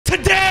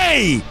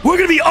Today, we're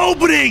going to be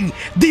opening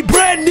the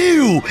brand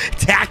new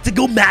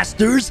Tactical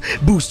Masters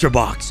booster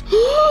box.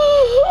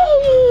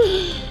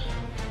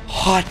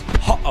 Hot.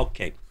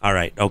 Okay. All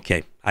right.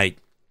 Okay.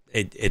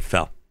 It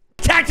fell.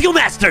 Tactical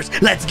Masters,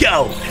 let's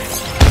go. What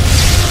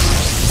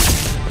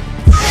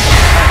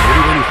are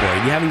you waiting for?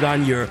 If you haven't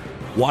gotten your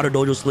Water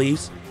Dojo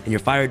sleeves and your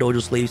Fire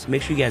Dojo sleeves,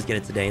 make sure you guys get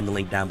it today in the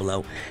link down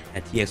below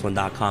at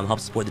tx1.com.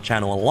 Helps support the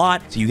channel a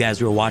lot. So you guys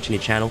who are watching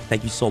the channel,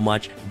 thank you so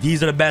much.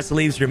 These are the best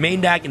sleeves for your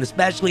main deck and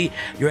especially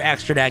your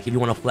extra deck if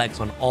you want to flex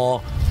on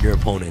all your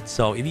opponents.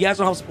 So if you guys want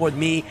to help support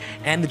me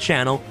and the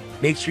channel,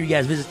 make sure you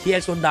guys visit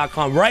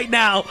tx1.com right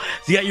now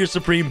to get your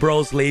Supreme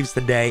Pro sleeves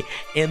today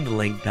in the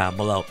link down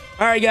below.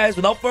 All right, guys,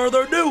 without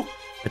further ado,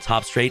 let's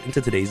hop straight into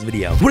today's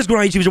video. What is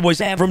going on, YouTube? It's your boy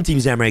Sam from Team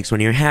SamuraiX1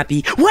 here.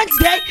 Happy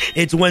Wednesday!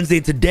 It's Wednesday.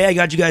 Today, I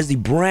got you guys the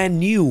brand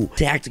new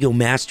Tactical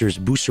Masters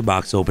booster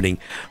box opening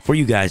for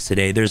you guys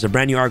today. There's a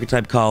brand new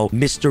archetype called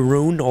Mr.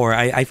 Rune, or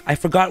I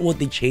forgot what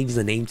they changed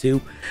the name to,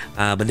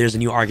 but there's a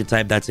new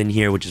archetype that's in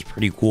here, which is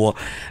pretty cool.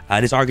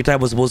 This archetype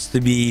was supposed to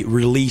be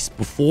released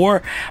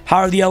before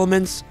Power of the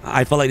Elements.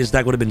 I felt like this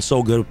deck would have been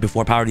so good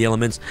before Power of the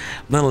Elements.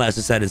 Nonetheless,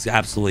 it said it's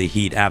absolutely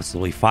heat,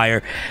 absolutely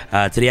fire.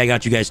 Today, I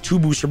got you guys two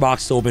booster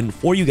boxes open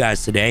for you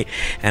guys today,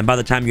 and by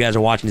the time you guys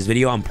are watching this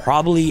video, I'm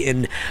probably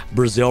in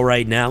Brazil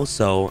right now.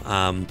 So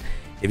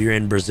if you're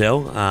in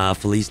Brazil,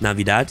 Feliz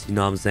Navidad, you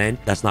know what I'm saying?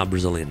 That's not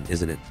Brazilian,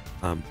 isn't it?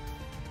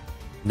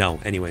 No,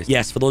 anyways,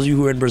 yes, for those of you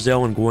who are in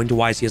Brazil and going to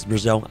YCS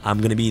Brazil, I'm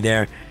gonna be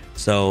there,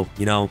 so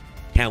you know,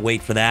 can't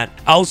wait for that.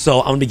 Also,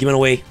 I'm gonna be giving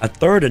away a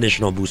third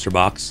additional booster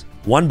box,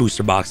 one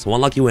booster box,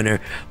 one lucky winner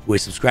who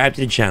is subscribed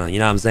to the channel. You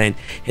know what I'm saying?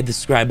 Hit the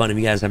subscribe button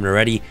if you guys haven't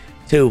already.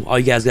 2, all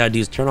you guys gotta do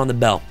is turn on the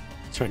bell.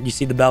 You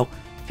see the bell?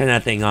 Turn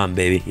that thing on,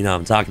 baby. You know what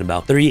I'm talking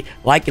about. 3,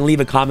 like and leave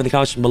a comment in the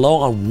comments below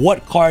on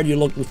what card you're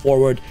looking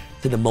forward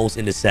to the most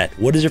in the set.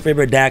 What is your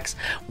favorite decks?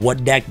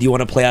 What deck do you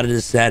want to play out of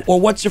this set? Or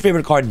what's your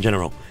favorite card in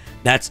general?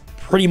 That's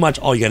pretty much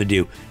all you got to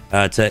do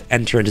to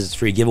enter into this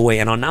free giveaway.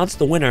 And I'll announce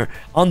the winner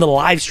on the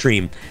live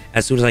stream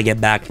as soon as I get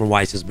back from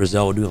YCS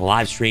Brazil. We're doing a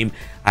live stream.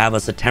 I have a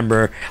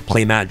September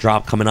playmat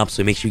drop coming up,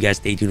 so make sure you guys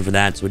stay tuned for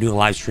that. So we're doing a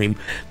live stream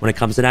when it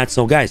comes to that.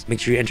 So guys, make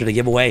sure you enter the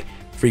giveaway.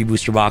 Free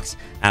booster box,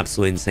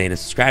 absolutely insane. And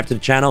subscribe to the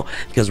channel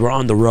because we're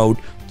on the road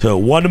to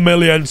 1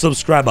 million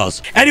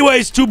subscribers.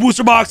 Anyways, 2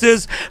 booster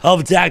boxes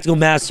of Tactical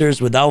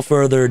Masters. Without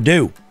further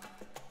ado,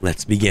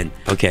 let's begin.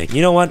 Okay,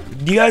 you know what?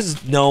 Do you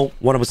guys know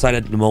what I'm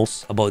excited the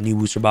most about new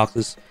booster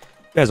boxes?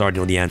 You guys already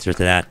know the answer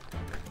to that.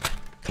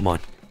 Come on.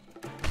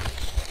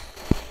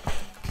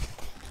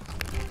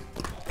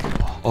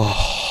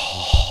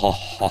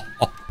 Oh,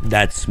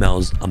 that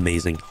smells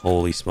amazing.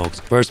 Holy smokes.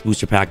 First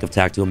booster pack of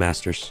Tactical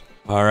Masters.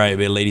 All right,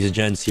 ladies and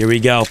gents, here we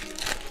go.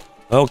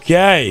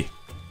 Okay,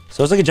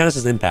 so it's like a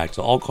Genesis Impact.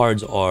 So all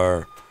cards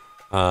are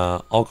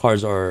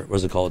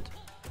what's it called?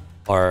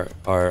 Are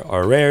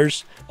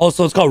rares.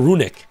 Also, it's called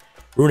Runic.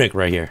 Runic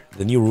right here.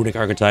 The new Runic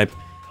archetype.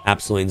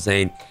 Absolutely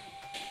insane.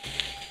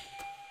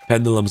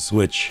 Pendulum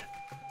Switch.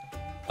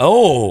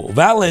 Oh,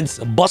 Valence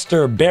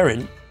Buster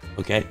Baron.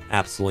 Okay,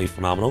 absolutely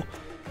phenomenal.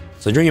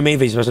 So during your main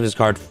phase, you special this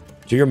card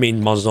to your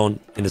main monster zone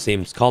in the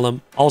same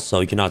column. Also,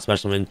 you cannot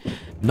special summon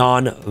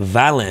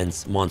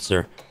non-Valence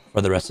monster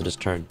for the rest of this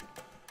turn.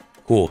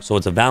 Cool. So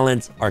it's a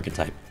Valence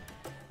archetype.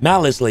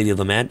 Malice, Lady of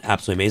the Man,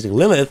 absolutely amazing.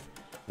 Lilith,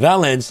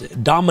 Valence,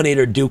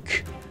 Dominator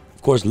Duke.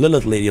 Of course,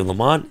 Lilith, Lady of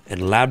Lamont,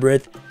 and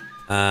Labyrinth,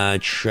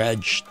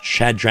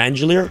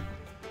 Chadrangelier.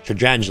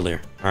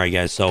 All right,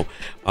 guys. So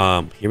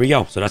here we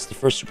go. So that's the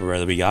first super rare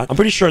that we got. I'm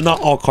pretty sure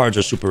not all cards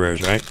are super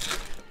rares, right?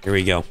 Here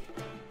we go.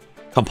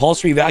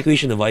 Compulsory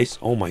Evacuation Device.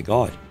 Oh my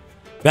god.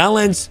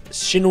 Valence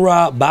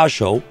Shinra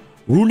Basho,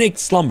 Runic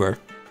Slumber.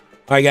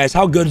 All right, guys,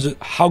 how good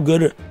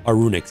are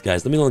Runics,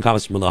 guys? Let me know in the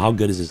comments below. How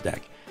good is this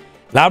deck?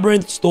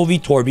 Labyrinth Stovi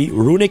Torbi,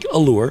 Runic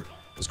Allure.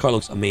 This card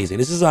looks amazing.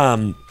 This is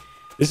the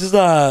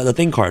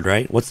thing card,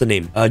 right? What's the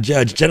name?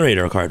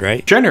 Generator card,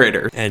 right?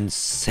 Generator. And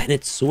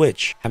Senate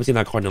Switch. Haven't seen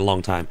that card in a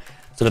long time.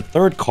 So the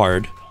third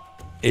card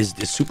is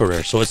super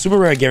rare. So it's super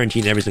rare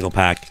guaranteed in every single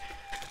pack.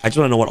 I just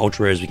want to know what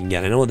ultra rares we can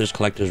get. I know there's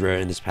collector's rare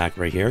in this pack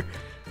right here.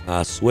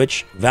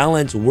 Switch,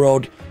 Valence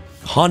World,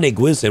 Conic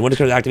Wisdom. When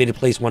it's activated,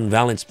 place 1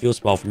 Valence field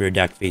spell from your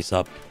deck face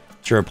up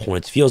to your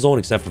opponent's field zone,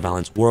 except for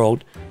Valence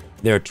World.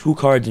 There are 2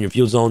 cards in your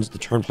field zones. The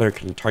turn player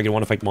can target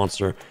 1 effect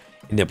monster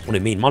in the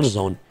opponent main monster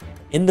zone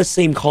in the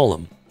same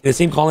column. In the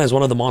same column as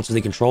one of the monsters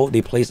they control,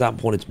 they place that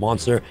opponent's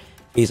monster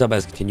face up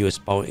as continuous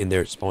spawn in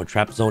their spawn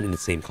trap zone in the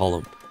same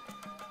column.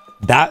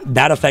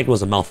 That effect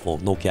was a mouthful,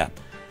 no cap.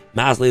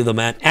 Mass Lady of the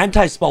Man,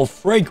 Anti-Spell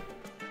Frag.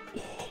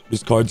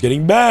 This card's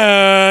getting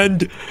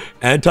banned.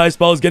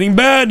 Anti-Spell is getting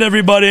banned,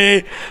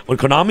 everybody. When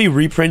Konami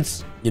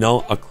reprints, you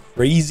know, a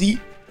crazy,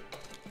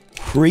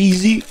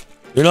 you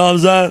know what I'm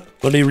saying?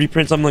 When they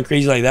reprint something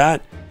crazy like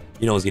that,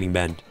 you know it's getting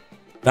banned.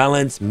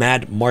 Valence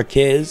Mad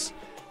Marquez.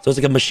 So it's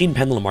like a machine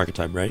pendulum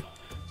archetype, right?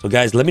 So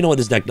guys, let me know what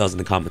this deck does in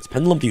the comments.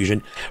 Pendulum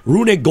Fusion,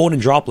 Runic Golden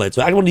Droplet.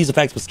 So activate one of these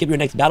effects, but skip your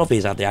next battle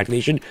phase after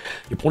activation.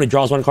 Your opponent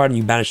draws 1 card and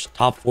you banish the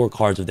top 4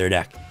 cards of their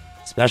deck.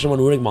 Special 1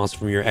 Runic monster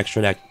from your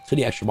extra deck to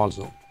the extra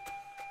monster zone.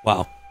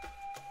 Wow.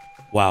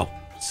 Wow.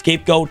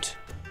 Scapegoat,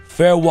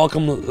 Fair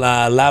Welcome,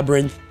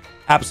 Labyrinth,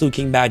 Absolute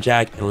King Bad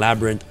Jack, and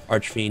Labyrinth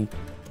Archfiend.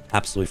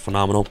 Absolutely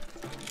phenomenal.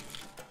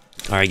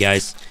 Alright,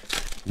 guys.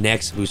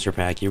 Next booster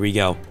pack. Here we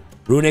go.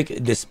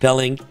 Runic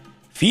Dispelling,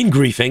 Fiend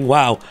Griefing.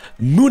 Wow.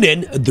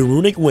 Moonin, the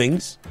Runic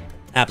Wings.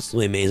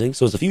 Absolutely amazing.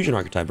 So it's a fusion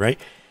archetype, right?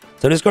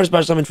 So discard a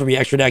special summon from your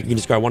extra deck. You can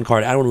discard one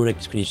card, add one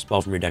Runic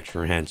spell from your deck to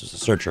your hand. So it's a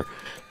searcher.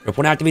 Your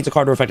opponent activates a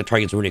card or effect that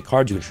targets Runic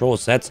cards you control,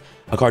 sets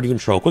a card you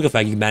control. Quick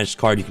effect, you can manage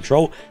the card you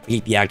control.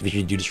 Negate the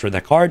activation to destroy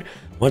that card.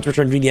 Once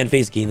returned during the end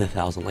phase, gain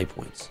 1,000 life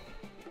points.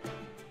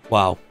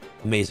 Wow.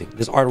 Amazing.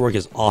 This artwork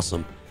is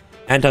awesome.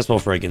 Anti-spell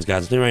fragrance,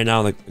 guys. I think right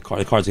now the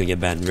card's going to get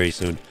banned very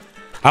soon.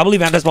 I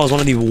believe Anti-spell is one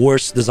of the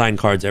worst design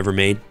cards ever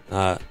made.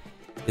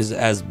 Is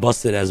as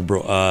busted as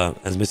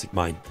Mystic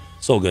Mine.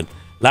 So good.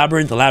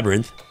 Labyrinth.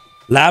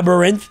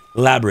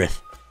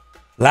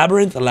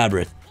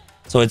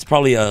 So it's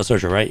probably a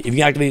searcher, right? If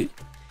you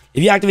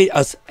activate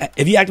a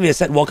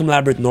set Welcome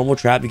Labyrinth normal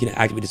trap, you can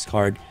activate this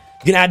card.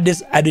 You can add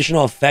this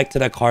additional effect to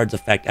that card's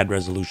effect at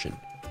resolution.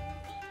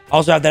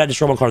 Also have that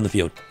destroy one card on the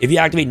field. If you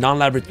activate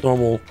non-Labyrinth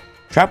normal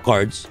trap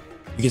cards,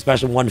 you can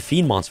special one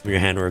Fiend monster from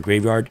your hand or a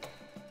graveyard.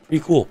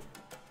 Pretty cool.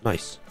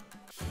 Nice.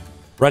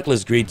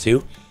 Reckless Greed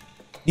too.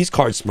 These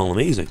cards smell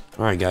amazing.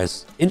 Alright,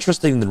 guys.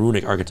 Interesting in the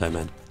Runic archetype,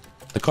 man.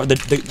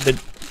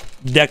 The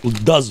deck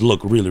does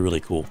look really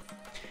cool.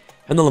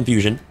 Pendulum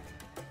Fusion.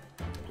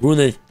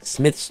 Runic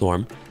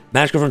Smithstorm.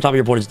 Match go from the top of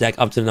your opponent's deck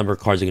up to the number of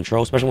cards you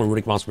control. Special one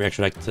Runic monster from your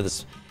extra deck to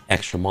this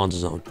extra monster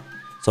zone.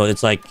 So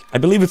it's like, I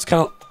believe it's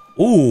kind of...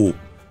 Ooh.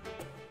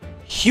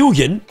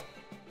 Hugin.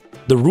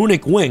 The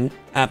Runic Wing.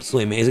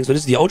 Absolutely amazing. So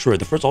this is the Ultra Rare,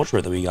 the first Ultra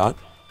Rare that we got.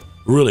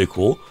 Really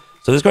cool.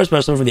 So this card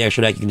special summon from the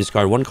extra deck. You can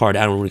discard one card,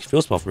 add one Runic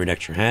field spell from your deck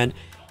to your hand.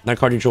 And that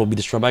card you control will be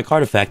destroyed by a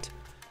card effect.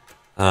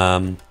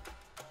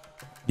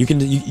 You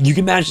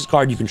can manage this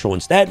card you control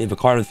instead. If a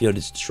card on the field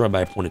is destroyed by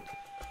opponent.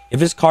 If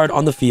this card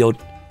on the field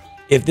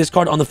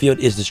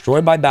is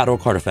destroyed by battle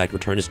card effect,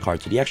 return this card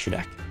to the extra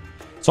deck.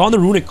 So on the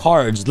Runic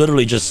cards,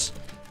 literally just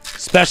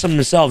special summon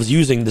themselves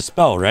using the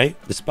spell, right?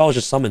 The spell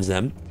just summons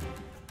them,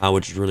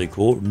 which is really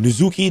cool.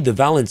 Nizuki, the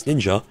Valence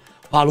Ninja.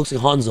 Wow, looks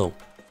like Hanzo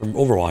from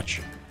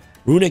Overwatch.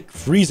 Runic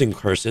Freezing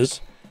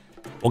Curses.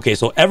 Okay,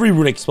 so every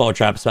Runic spell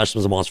trap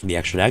special summons a monster from the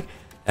extra deck.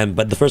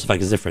 But the first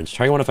effect is different.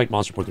 Target one effect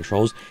monster opponent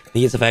controls.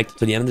 Then its effect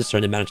to the end of this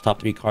turn to manage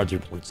top 3 cards of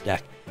your opponent's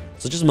deck.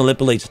 So it just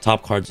manipulates the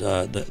top cards,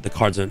 the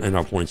cards in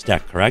our opponent's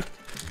deck, correct?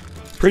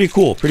 Pretty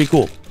cool, pretty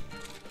cool.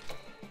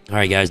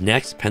 Alright, guys,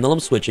 next, Pendulum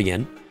Switch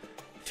again.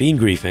 Fiend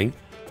Griefing.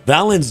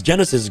 Valence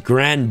Genesis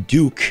Grand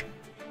Duke.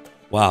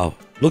 Wow.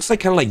 Looks like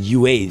kind of like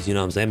UAs, you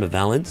know what I'm saying? But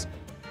Valence.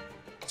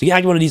 So you can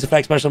activate one of these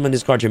effects, special summon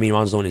this card to your main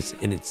monster zone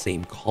in its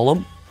same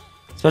column.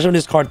 Special summon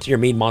this card to your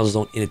main monster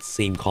zone in its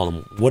same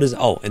column. What is...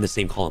 Oh, in the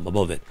same column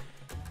above it.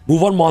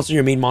 Move one monster in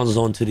your main monster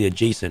zone to the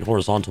adjacent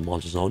horizontal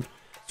monster zone.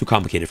 Too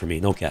complicated for me.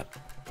 No cap.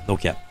 No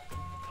cap.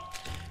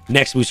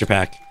 Next booster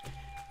pack.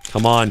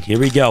 Come on. Here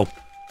we go.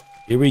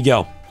 Here we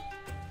go.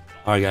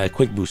 Alright, guys.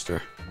 Quick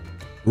booster.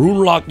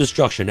 Runelock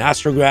Destruction.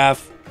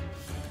 Astrograph.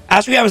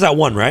 Astrograph is at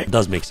 1, right? It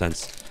does make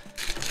sense.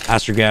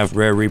 Astrograph.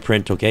 Rare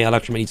reprint. Okay.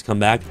 Electromagnet needs to come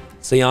back.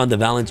 Seon, the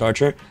Valence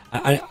Archer.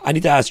 I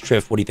need to ask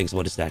Triff what he thinks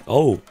about this deck.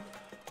 Oh,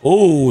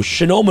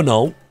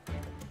 Shinomino.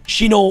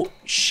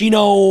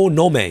 Shino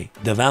Nome,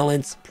 the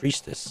Valence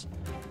Priestess.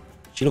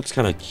 She looks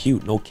kind of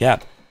cute, no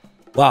cap.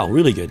 Wow,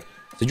 really good.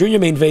 So during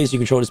your main phase, you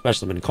control the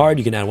special summon card.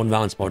 You can add one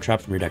Valence Power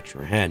Trap from your deck to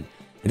your hand.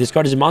 If this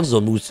card is in monster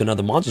zone, moves to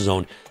another monster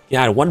zone, you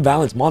can add one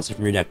Valence monster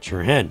from your deck to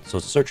your hand. So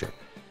it's a searcher.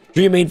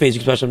 During your main phase, you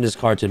can special summon this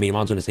card to the main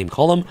monster in the same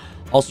column.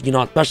 Also, you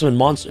cannot special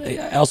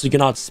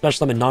summon special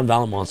summon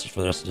non-Valent monsters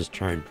for the rest of this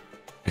turn,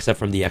 except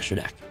from the extra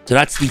deck. So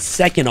that's the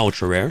second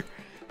ultra rare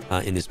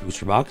in this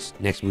booster box.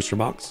 Next booster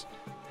box.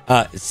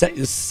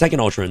 Second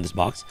ultra in this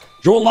box.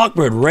 Joel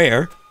Lockbird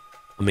rare.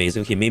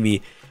 Amazing. Okay,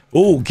 maybe...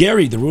 Oh,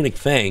 Gary, the Runic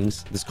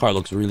Fangs. This card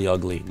looks really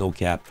ugly. No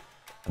cap.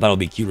 I thought it would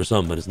be cute or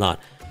something, but it's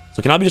not.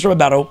 So cannot be destroyed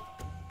by battle.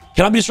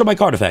 Cannot be destroyed by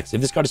card effects. If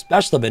this card is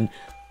special summoned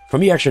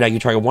from your extra deck, you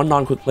target one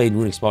non-quick played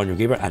Runic spell in your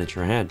graveyard, add it to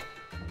your hand.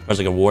 Cards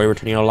like a warrior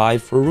returning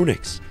alive for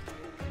Runics.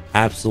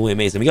 Absolutely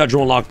amazing. We got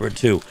Joel Lockbird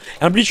too.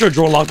 And I'm pretty sure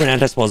Joel Lockbird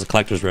anti-spell is a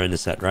collector's rare in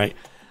this set, right?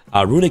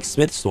 Runic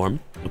Smithstorm.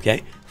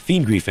 Okay.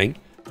 Fiend Griefing.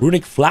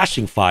 Runic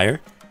Flashing Fire.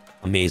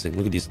 Amazing.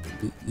 Look at these.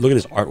 Look at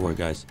this artwork,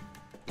 guys.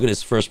 Look at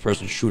this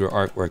first-person shooter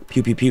artwork.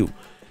 Pew, pew, pew.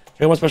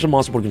 Target one special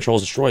monster board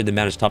controls destroyed, then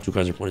manage top 2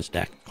 cards in your opponent's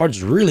deck.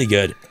 Card's really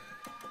good.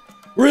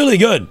 Really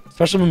good.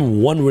 Special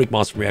summon one Runic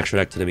monster from your extra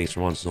deck to the main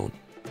monster zone.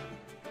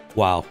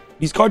 Wow.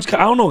 These cards, I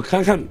don't know,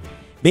 kind of,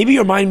 maybe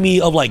remind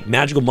me of like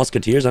Magical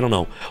Musketeers. I don't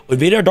know.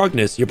 With Vader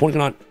Darkness, your opponent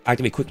cannot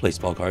activate quick play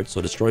spell cards,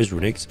 so destroys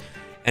Runics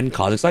and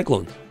Cosmic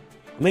Cyclones.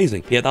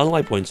 Amazing. Pay 1,000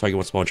 life points, target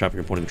one spell trap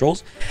your opponent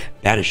controls.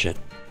 Banish it.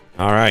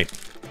 All right.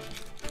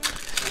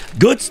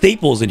 Good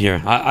staples in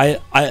here. I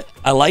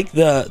like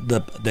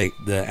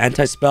the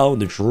anti-spell,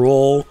 the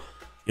drool.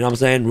 You know what I'm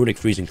saying? Runic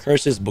Freezing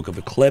Curses, Book of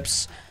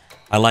Eclipse.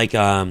 I like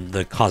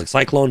the Cosmic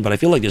Cyclone, but I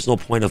feel like there's no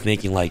point of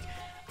making like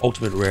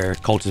ultimate rare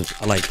cultive.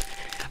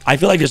 I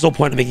feel like there's no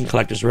point of making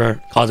collector's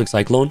rare Cosmic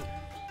Cyclone.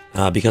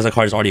 because the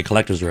card is already a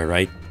collector's rare,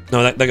 right?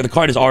 No, the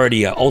card is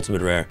already an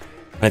ultimate rare.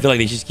 And I feel like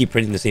they just keep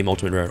printing the same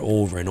ultimate rare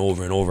over and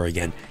over and over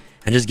again.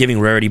 And just giving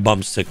rarity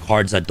bumps to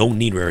cards that don't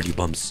need rarity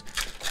bumps.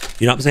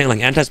 You know what I'm saying? Like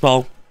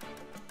Anti-Spell,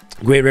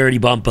 great rarity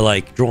bump, but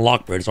like Drone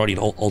Lockbird is already an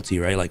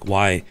ulti, right? Like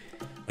why?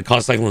 Like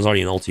Cosmic Cyclone is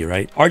already an ulti,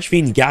 right?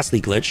 Archfiend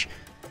Ghastly Glitch.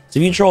 So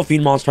if you control a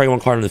Fiend monster, target one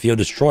card on the field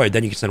destroyed,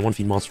 then you can send one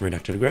Fiend monster from your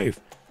deck to the grave.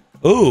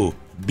 Ooh,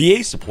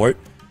 BA support.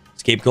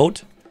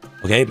 Scapegoat.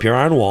 Okay, Pure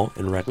Iron Wall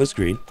and Reckless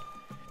Greed.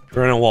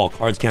 Pure Iron Wall,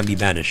 cards can't be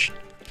banished.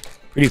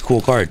 Pretty cool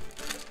card.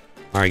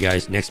 Alright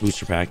guys, next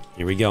booster pack.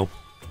 Here we go.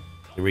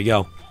 Here we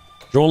go.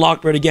 Drone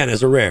Lockbird again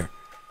as a rare.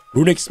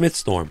 Runic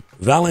Smithstorm.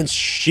 Valence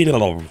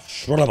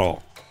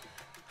Shidalo.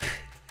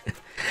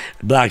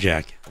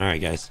 Blackjack. Alright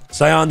guys.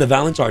 Scion the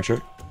Valence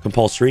Archer.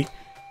 Compulsory.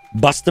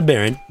 Buster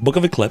Baron. Book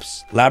of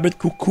Eclipse. Labyrinth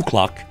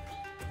Kuklok.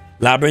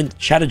 Labyrinth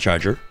Shadow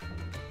Charger.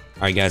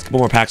 Alright guys, couple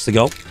more packs to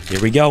go.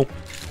 Here we go.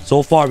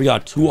 So far we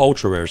got 2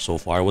 ultra rares so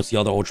far. What's the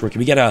other ultra rare? Can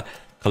we get a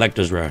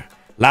collector's rare?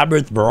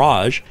 Labyrinth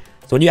Barrage.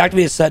 So when you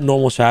activate a set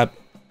normal trap,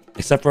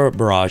 except for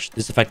Barrage,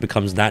 this effect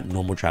becomes that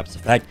normal trap's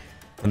effect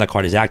when that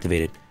card is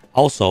activated.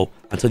 Also,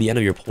 until the end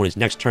of your opponent's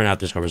next turn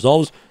after this card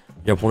resolves,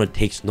 your opponent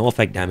takes no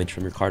effect damage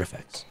from your card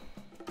effects.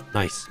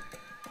 Nice.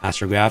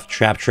 Astrograph,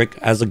 Trap Trick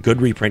as a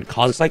good reprint.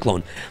 Cosmic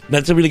Cyclone.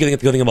 That's a really good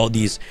thing about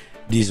these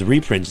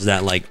reprints is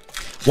that like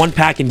one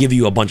pack can give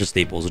you a bunch of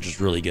staples, which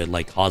is really good,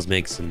 like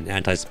Cosmics and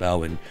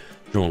Anti-Spell and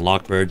Drone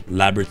Lockbird,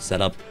 Labyrinth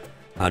Setup,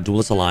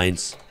 Duelist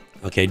Alliance,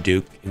 okay,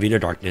 Duke, Invader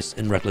Darkness,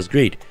 and Reckless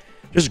Greed.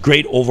 Just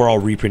great overall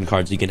reprint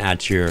cards you can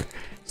add to your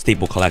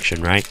staple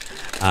collection, right?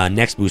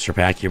 Next booster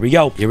pack. Here we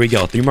go. Here we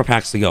go. 3 more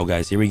packs to go,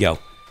 guys. Here we go.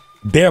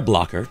 Bear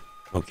Blocker.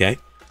 Okay.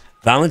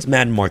 Valence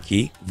Mad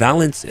Marquis.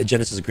 Valence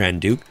Genesis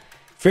Grand Duke.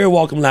 Fair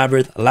Welcome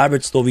Labyrinth.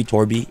 Labyrinth Stovey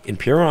Torby.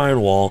 Imperial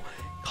Iron Wall.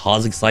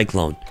 Cosmic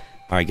Cyclone.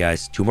 Alright,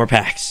 guys. 2 more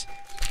packs.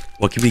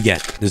 What can we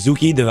get?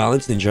 Nizuki, the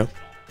Valence Ninja.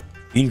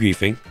 Fiend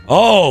Griefing.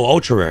 Oh,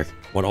 ultra rare.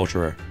 What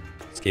ultra rare?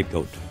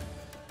 Scapegoat.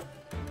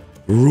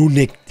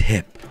 Runic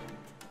Tip.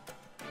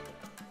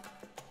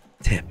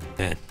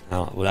 Man.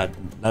 Oh, well,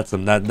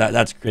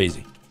 that's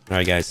crazy. All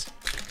right, guys.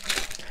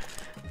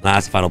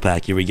 Last final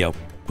pack. Here we go.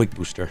 Quick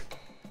booster.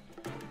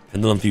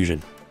 Pendulum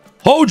Fusion.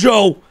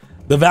 Hojo,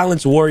 the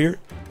Valence Warrior,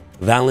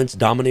 Valence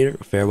Dominator,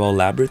 Farewell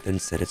Labyrinth,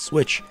 and Set It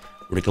Switch.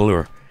 Runic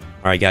Allure. All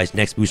right, guys.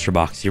 Next booster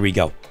box. Here we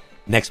go.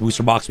 Next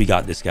booster box. We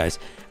got this, guys.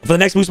 For the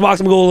next booster box,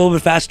 I'm gonna go a little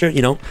bit faster,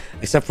 you know,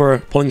 except for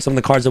pulling some of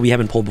the cards that we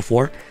haven't pulled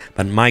before.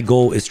 But my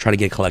goal is to try to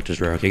get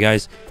collector's rare. Okay,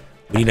 guys.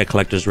 We need a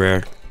collector's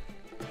rare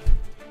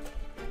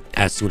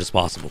as soon as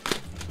possible.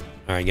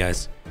 All right,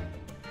 guys.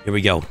 Here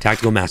we go.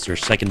 Tactical Master,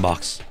 second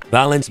box.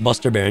 Valence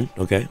Buster Baron.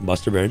 Okay,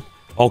 Buster Baron.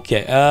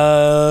 Okay,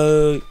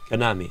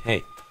 Konami.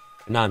 Hey,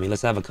 Konami,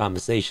 let's have a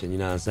conversation. You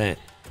know what I'm saying?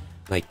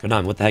 Like,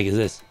 Konami, what the heck is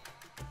this?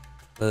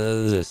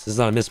 This is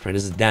not a misprint.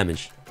 This is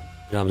damage. You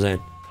know what I'm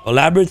saying?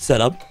 Elaborate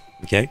setup.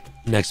 Okay,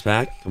 next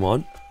pack. Come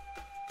on.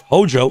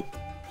 Hojo.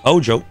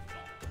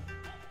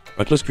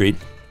 Reckless Greed.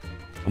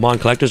 Come on,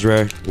 collector's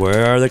rare.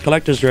 Where are the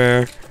collector's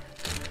rare?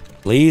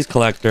 Please,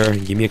 collector.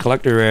 Give me a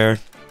collector rare.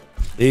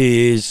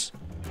 Please.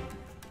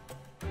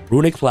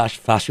 Runic Flash,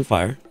 Flashing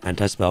Fire.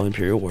 Anti-Spell,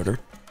 Imperial Order.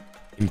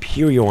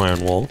 Imperial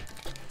Iron Wall.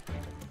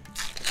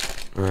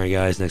 Alright,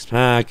 guys. Next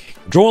pack.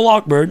 Drone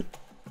Lockbird.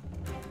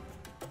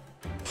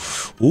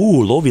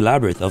 Ooh, Lovey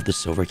Labyrinth of the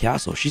Silver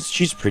Castle.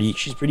 She's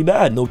pretty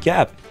bad. No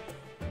cap.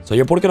 So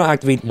your opponent cannot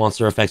activate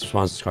monster effects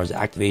responses to cards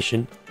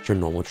activation. Turn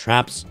normal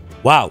traps.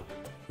 Wow.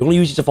 You only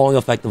use the following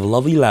effect of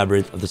Lovely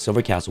Labyrinth of the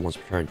Silver Castle once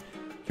per turn.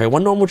 Carry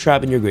 1 normal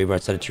trap in your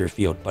graveyard, set it to your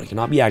field, but it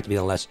cannot be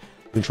activated unless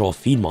you control a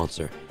feed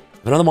monster.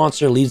 If another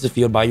monster leaves the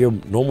field by your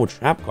normal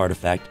trap card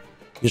effect,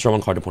 you destroy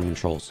 1 card the opponent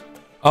controls.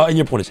 In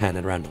your opponent's hand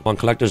at random. On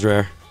collector's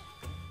rare.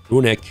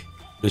 Runic.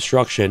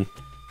 Destruction.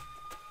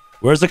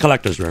 Where's the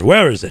collector's rare?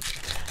 Where is it?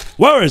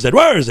 Where is it?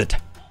 Where is it?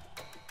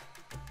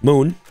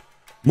 Moonin,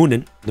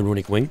 the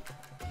Runic Wing.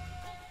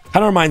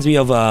 Kind of reminds me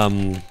of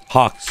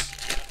Hawks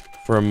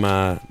from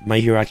My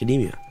Hero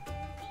Academia.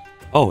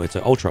 Oh, it's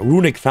an Ultra.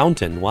 Runic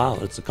Fountain. Wow,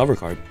 it's a cover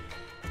card.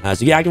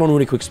 So you activate 1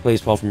 Runic Quick Play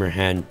spell from your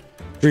hand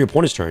during your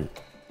opponent's turn.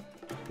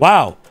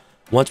 Wow.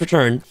 Once per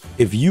turn,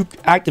 if you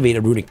activate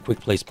a Runic Quick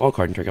Play spell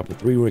card and turn up with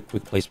 3 Runic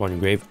Quick Play spell in your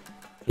grave,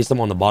 place them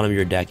on the bottom of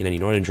your deck and then you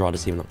know to draw to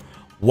save them.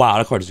 Wow,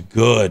 that card is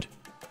good.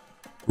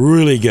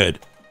 Really good.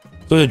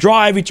 So it's a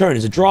draw every turn.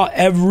 It's a draw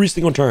every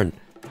single turn.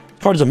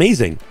 This card is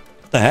amazing.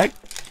 What the heck?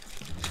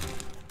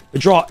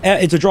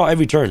 It's a draw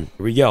every turn.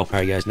 Here we go. All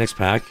right, guys. Next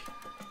pack.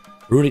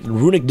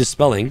 Runic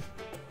Dispelling.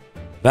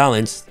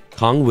 Valence.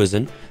 Kong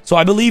Wizen. So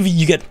I believe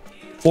you get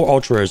 4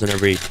 ultra rares in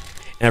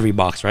every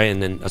box, right?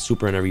 And then a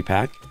super in every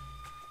pack.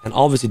 And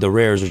obviously the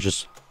rares are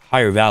just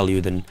higher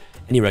value than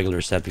any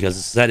regular set because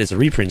the set is a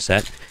reprint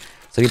set.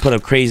 So you put a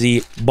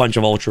crazy bunch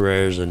of ultra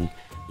rares and,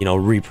 you know,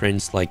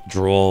 reprints like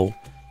Droll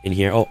in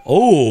here.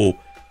 Oh,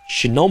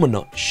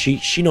 Shinonome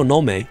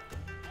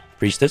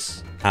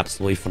Priestess.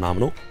 Absolutely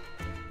phenomenal.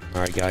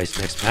 All right, guys.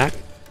 Next pack.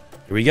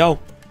 Here we go.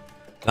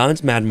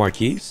 Valence Mad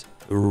Marquis.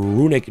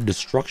 Runic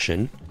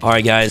Destruction. All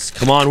right, guys.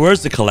 Come on.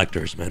 Where's the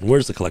collectors, man?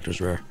 Where's the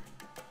collectors rare?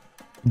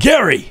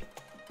 Gary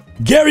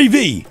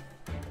V.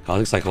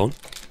 Cosmic Cyclone.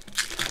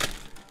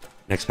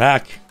 Next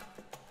pack.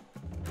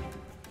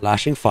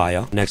 Flashing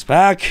Fire. Next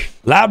pack.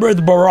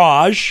 Labyrinth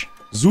Barrage.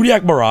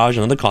 Zodiac Barrage.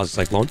 Another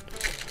Cosmic Cyclone.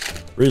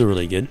 Really,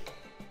 really good.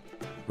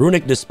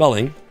 Runic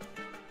Dispelling.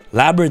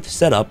 Labyrinth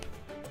Setup.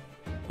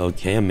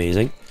 Okay,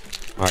 amazing.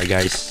 All right,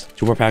 guys.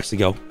 2 more packs to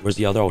go. Where's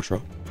the other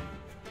Ultra?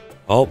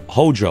 Oh,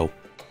 Hojo.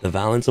 The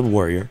Valence of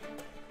Warrior.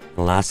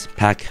 The last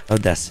pack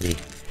of Destiny.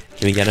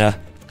 Can we get a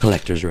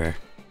collector's rare?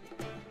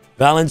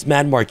 Valence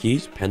Mad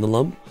Marquise.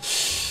 Pendulum.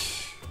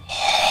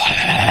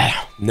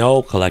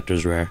 No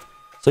collector's rare.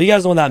 So you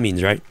guys know what that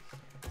means, right?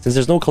 Since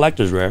there's no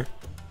collector's rare,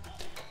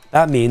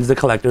 that means the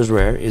collector's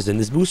rare is in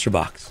this booster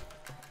box.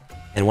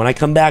 And when I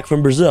come back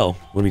from Brazil,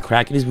 we'll be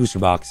cracking this booster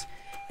box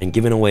and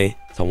giving away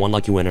to one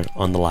lucky winner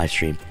on the live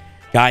stream.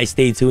 Guys,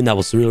 stay tuned. That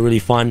was really, really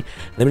fun.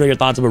 Let me know your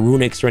thoughts about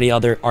Runics or any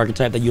other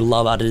archetype that you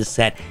love out of this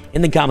set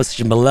in the comment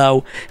section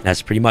below. And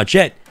that's pretty much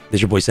it. This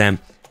is your boy Sam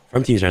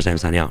from Team Star Sam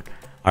signing out.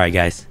 All right,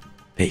 guys.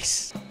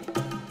 Peace.